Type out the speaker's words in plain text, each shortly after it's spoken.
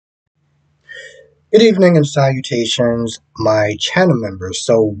Good evening and salutations, my channel members.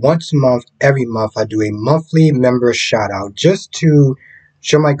 So once a month, every month, I do a monthly member shout out just to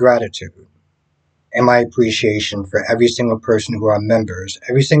show my gratitude and my appreciation for every single person who are members,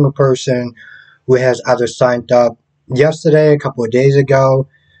 every single person who has either signed up yesterday, a couple of days ago,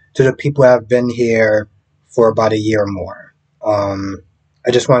 to the people who have been here for about a year or more.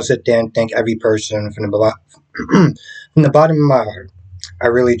 I just want to sit there and thank every person from from the bottom of my heart. I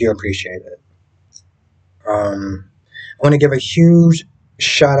really do appreciate it. I want to give a huge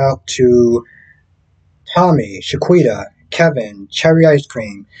shout out to Tommy, Shaquita, Kevin, Cherry Ice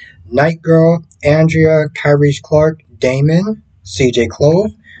Cream, Night Girl, Andrea, Kyrie Clark, Damon, CJ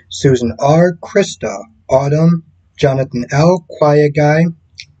Clove, Susan R, Krista, Autumn, Jonathan L, Quiet Guy,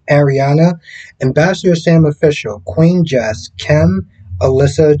 Ariana, Ambassador Sam Official, Queen Jess, Kim,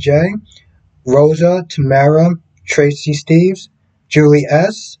 Alyssa J, Rosa, Tamara, Tracy Steves, Julie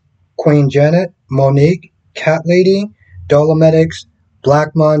S, Queen Janet, Monique, Cat Lady, Dolomedics,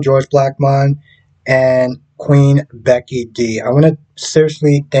 Blackmon, George Blackmon, and Queen Becky D. I want to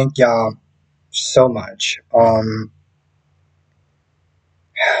seriously thank y'all so much.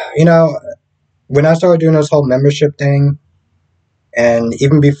 You know, when I started doing this whole membership thing, and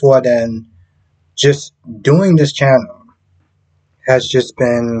even before then, just doing this channel has just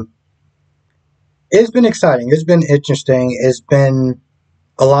been, it's been exciting. It's been interesting. It's been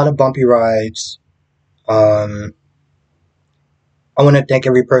a lot of bumpy rides. Um, I want to thank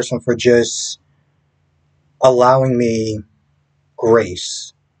every person for just allowing me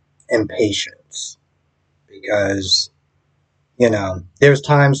grace and patience because, there's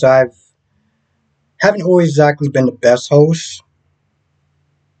times I've haven't always exactly been the best host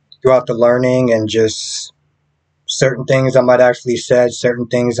throughout the learning and just certain things I might actually said, certain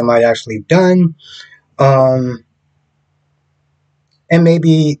things I might actually done. Um, and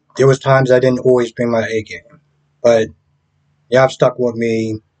maybe there was times I didn't always bring my A game, but y'all have stuck with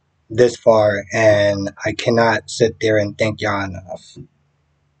me this far, and I cannot sit there and thank y'all enough.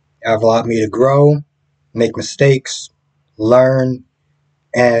 Y'all have allowed me to grow, make mistakes, learn,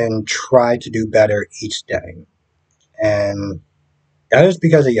 and try to do better each day. And that is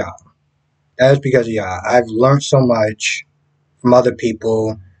because of y'all. That is because of y'all. I've learned so much from other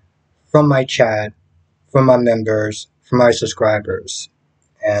people, from my chat, from my members, from my subscribers.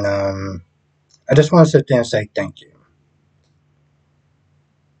 And I just want to sit there and say thank you.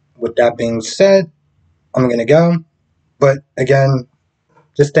 With that being said, I'm going to go. But again,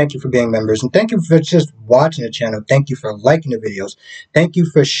 just thank you for being members. And thank you for just watching the channel. Thank you for liking the videos. Thank you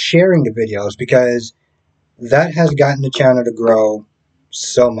for sharing the videos because that has gotten the channel to grow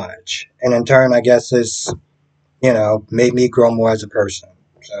so much. And in turn, I guess it's, made me grow more as a person.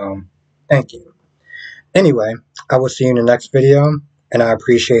 So, thank you. Anyway, I will see you in the next video. And I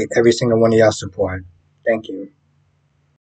appreciate every single one of y'all's support. Thank you.